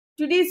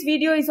Today's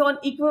video is on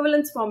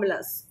equivalence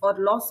formulas or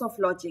laws of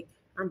logic,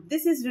 and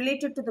this is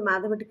related to the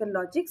mathematical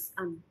logics,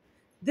 and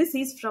this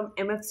is from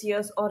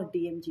MFCS or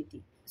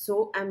DMGT.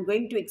 So I'm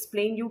going to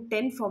explain you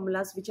 10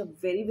 formulas which are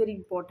very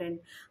important,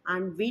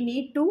 and we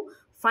need to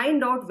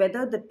find out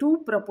whether the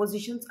two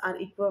propositions are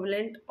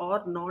equivalent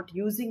or not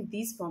using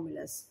these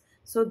formulas.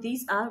 So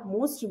these are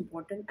most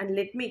important, and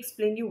let me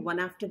explain you one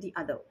after the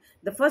other.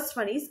 The first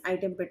one is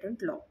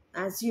idempotent law.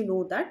 As you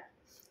know that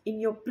in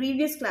your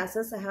previous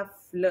classes, I have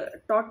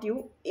taught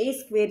you a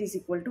square is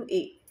equal to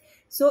a.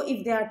 So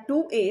if there are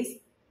two a's,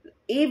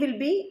 a will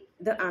be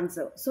the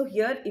answer. So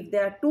here if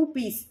there are two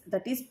p's,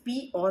 that is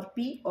p or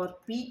p or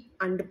p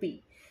and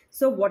p.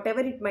 So whatever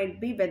it might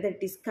be, whether it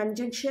is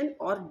conjunction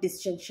or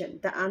disjunction,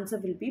 the answer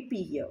will be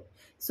p here.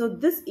 So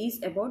this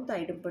is about the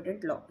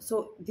idempotent law.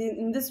 So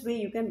in this way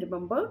you can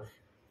remember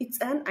it's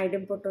an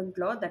idempotent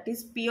law, that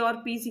is p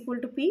or p is equal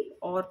to p,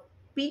 or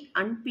p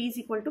and p is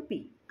equal to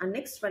p. And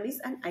next one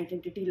is an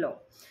identity law.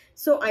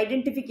 So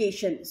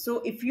identification. So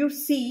if you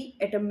see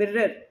at a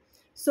mirror,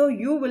 so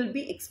you will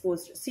be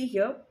exposed. See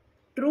here,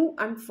 true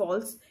and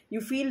false, you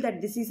feel that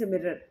this is a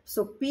mirror.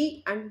 So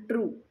p and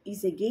true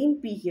is again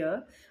p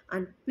here,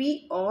 and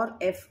p or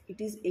f, it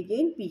is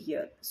again p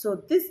here.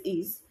 So this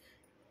is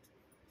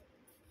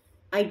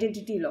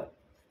identity law.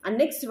 And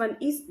next one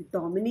is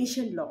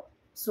domination law.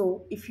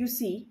 So if you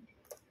see,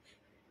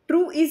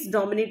 true is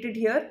dominated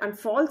here and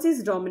false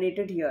is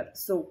dominated here.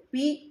 So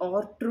p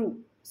or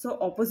true. So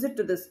opposite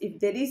to this, if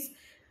there is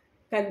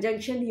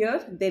conjunction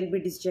here, there will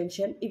be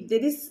disjunction. If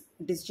there is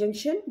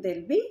disjunction, there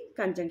will be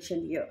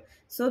conjunction here.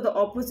 So the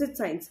opposite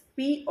signs,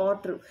 p or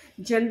true.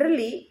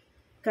 Generally,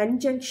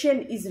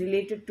 conjunction is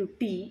related to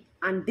t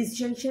and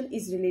disjunction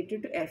is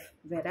related to f.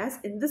 Whereas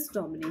in this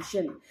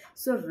domination,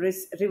 so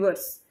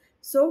reverse.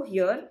 So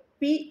here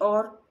p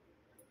or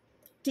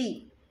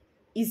t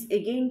is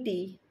again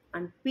t,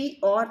 and p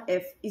or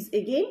f is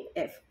again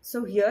f.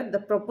 So here the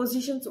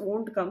propositions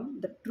won't come,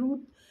 the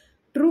true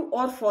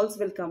or false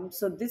will come.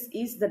 So this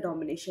is the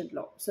domination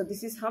law. So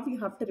this is how you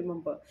have to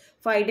remember.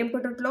 For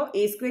idempotent law,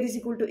 a square is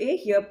equal to a,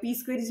 here p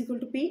square is equal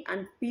to p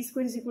and p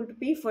square is equal to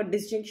p for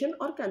disjunction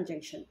or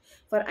conjunction.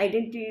 For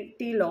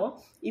identity law,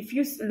 if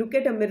you look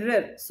at a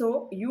mirror,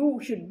 so you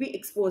should be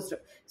exposed.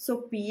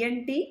 So p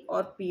and t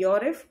or p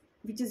or f,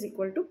 which is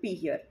equal to p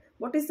here.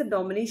 What is the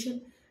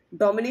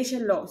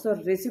domination law? So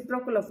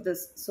reciprocal of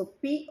this. So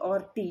p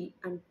or t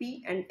and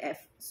p and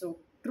f. So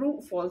true,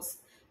 false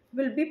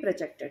will be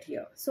projected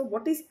here. So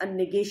what is a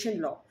negation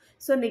law?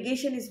 So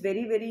negation is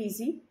very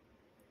easy.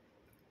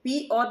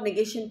 P or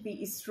negation p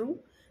is true,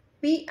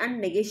 p and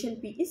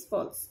negation p is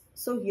false.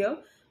 So here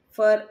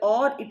for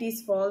or it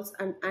is false,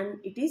 and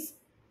it is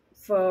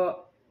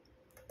for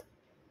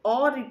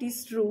or it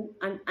is true,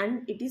 and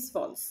it is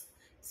false.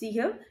 See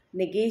here,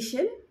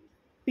 negation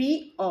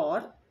p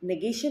or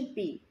negation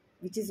p,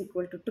 which is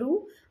equal to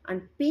true,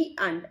 and p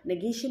and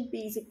negation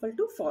p is equal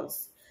to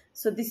false.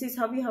 So this is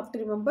how you have to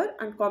remember.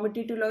 And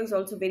commutative law is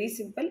also very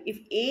simple. If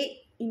a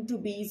into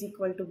b is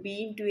equal to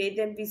b into a,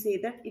 then we say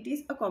that it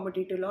is a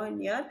commutative law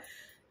in your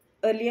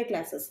earlier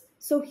classes.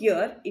 So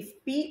here if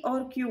p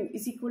or q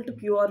is equal to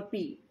q or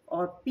p,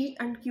 or p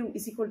and q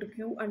is equal to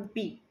q and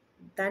p,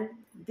 then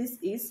this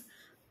is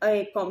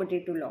a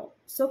commutative law.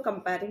 So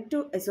comparing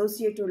to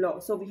associative law,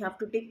 so we have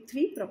to take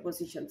three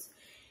propositions.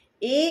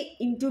 A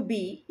into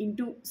B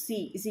into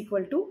C is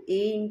equal to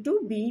A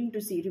into B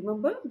into C.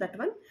 Remember that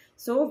one?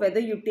 So whether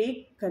you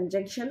take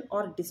conjunction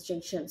or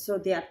disjunction, so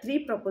there are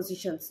three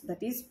propositions,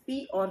 that is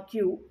P or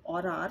Q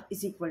or R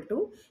is equal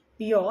to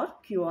P or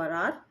Q or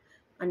R.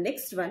 And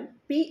next one,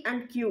 P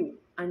and Q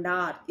and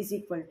R is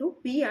equal to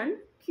P and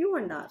Q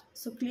and R.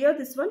 So clear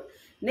this one.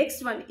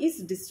 Next one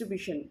is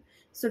distribution.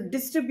 So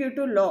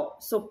distributive law.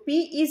 So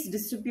P is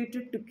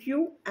distributed to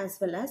Q as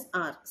well as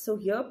R. So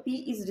here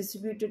P is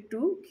distributed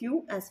to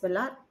Q as well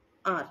as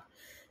R.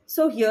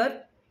 So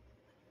here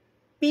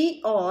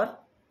P or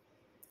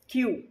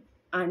Q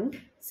and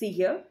see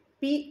here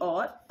P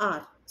or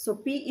R. So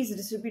P is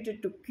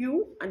distributed to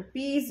Q and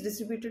P is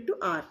distributed to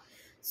R.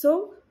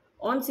 So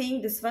on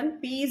seeing this one,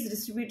 P is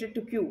distributed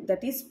to Q,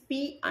 that is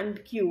P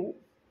and Q,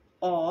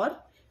 or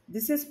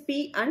this is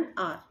P and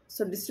R.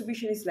 So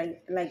distribution is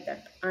like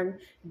that. And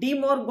De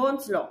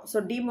Morgan's law.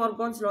 So De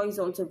Morgan's law is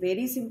also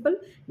very simple.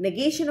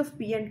 Negation of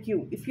P and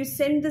Q. If you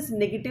send this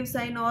negative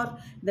sign or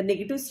the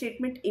negative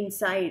statement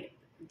inside,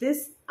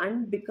 this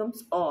and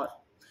becomes or.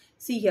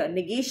 See here,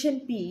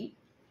 negation P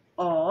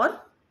or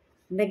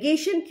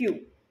negation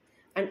Q.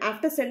 And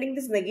after sending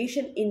this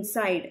negation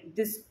inside,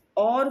 this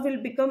or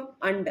will become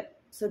and.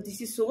 So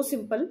this is so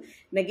simple.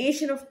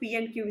 Negation of P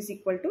and Q is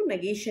equal to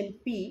negation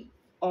P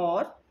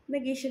or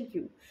negation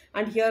Q.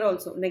 And here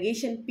also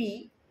negation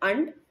P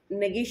and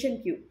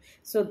negation Q.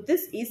 So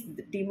this is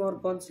De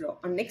Morgan's law.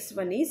 And next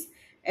one is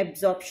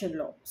absorption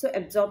law. So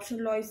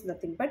absorption law is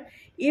nothing but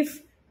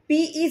if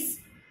P is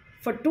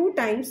for 2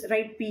 times,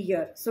 write P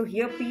here. So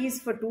here P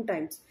is for 2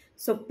 times.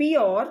 So P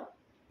or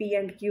P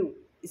and Q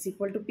is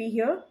equal to P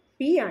here,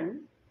 P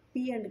and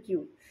P and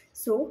Q.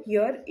 So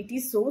here it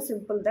is so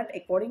simple that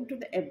according to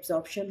the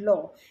absorption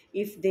law,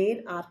 if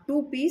there are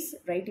two P's,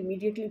 write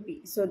immediately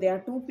P. So there are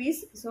two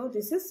P's, so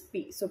this is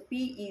P. So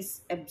P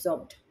is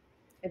absorbed,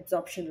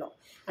 absorption law.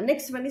 And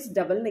next one is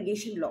double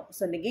negation law.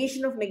 So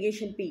negation of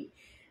negation P,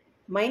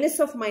 minus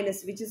of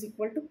minus, which is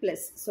equal to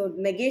plus. So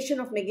negation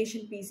of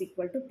negation P is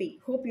equal to P.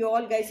 Hope you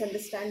all guys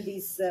understand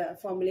these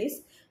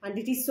formulas. And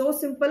it is so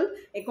simple.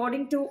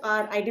 According to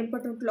our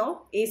idempotent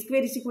law, A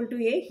square is equal to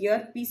A.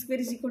 Here P square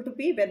is equal to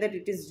P, whether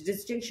it is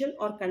disjunction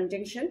or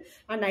conjunction.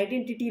 And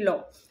identity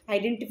law,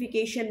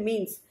 identification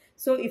means,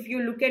 so if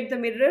you look at the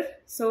mirror,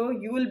 so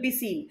you will be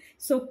seen.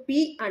 So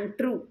P and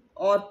true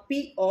or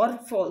P or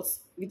false,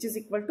 which is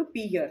equal to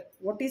P here.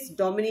 What is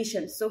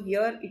domination? So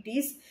here it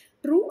is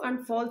true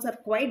and false are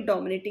quite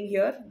dominating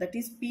here. That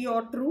is P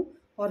or true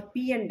or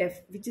P and F,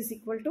 which is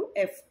equal to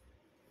F.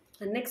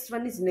 And next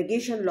one is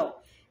negation law.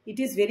 It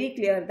is very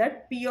clear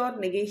that P or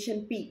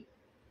negation P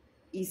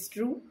is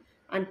true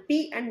and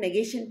P and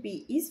negation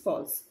P is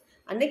false.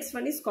 And next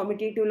one is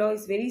commutative law.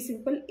 Is very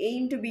simple. A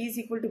into B is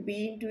equal to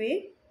B into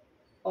A,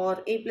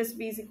 or A plus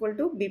B is equal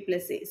to B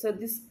plus A. So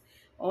this,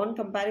 on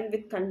comparing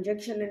with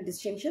conjunction and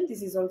disjunction,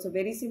 this is also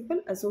very simple.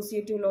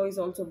 Associative law is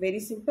also very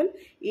simple.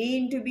 A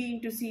into B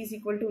into C is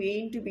equal to A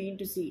into B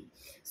into C.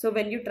 So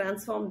when you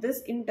transform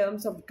this in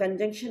terms of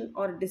conjunction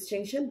or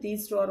disjunction,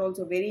 these two are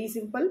also very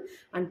simple.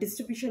 And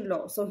distribution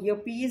law. So here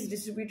P is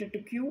distributed to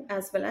Q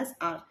as well as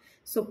R.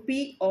 So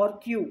P or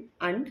Q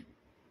and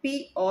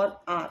P or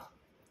R.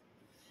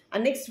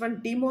 And next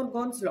one, De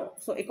Morgan's law.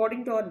 So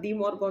according to our De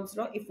Morgan's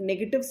law, if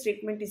negative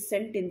statement is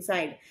sent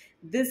inside,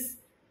 this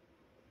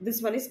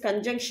one is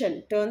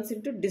conjunction turns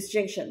into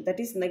disjunction. That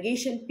is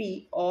negation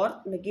P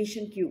or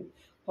negation Q.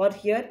 Or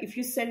here if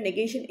you send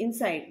negation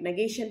inside,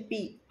 negation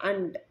P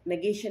and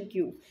negation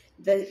Q.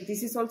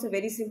 This is also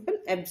very simple.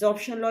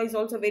 Absorption law is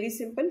also very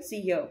simple.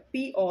 See here,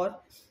 P or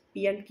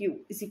P and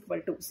Q is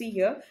equal to, see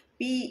here,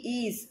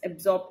 P is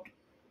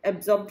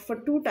absorbed for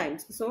 2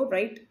 times. So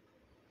write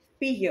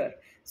P here.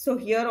 So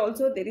here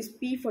also there is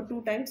P for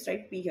 2 times,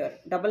 right? P here.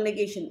 Double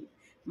negation,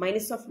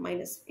 minus of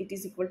minus, it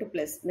is equal to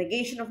plus.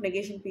 Negation of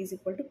negation P is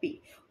equal to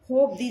P.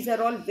 Hope these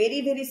are all very,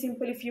 very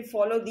simple. If you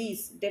follow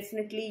these,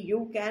 definitely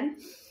you can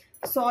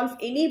solve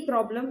any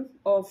problem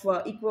of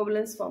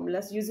equivalence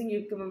formulas using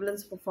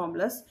equivalence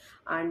formulas.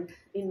 And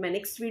in my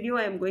next video,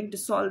 I am going to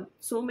solve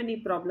so many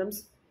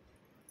problems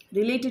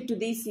related to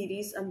these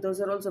series, and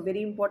those are also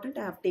very important.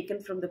 I have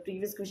taken from the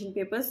previous question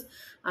papers,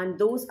 and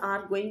those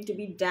are going to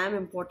be damn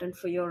important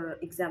for your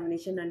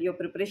examination, and your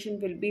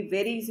preparation will be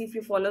very easy if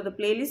you follow the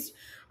playlist.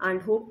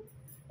 And hope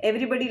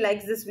everybody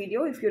likes this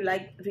video. If you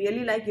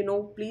really like,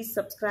 please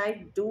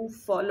subscribe, do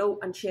follow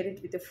and share it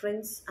with your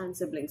friends and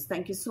siblings.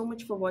 Thank you so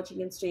much for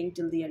watching and staying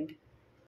till the end.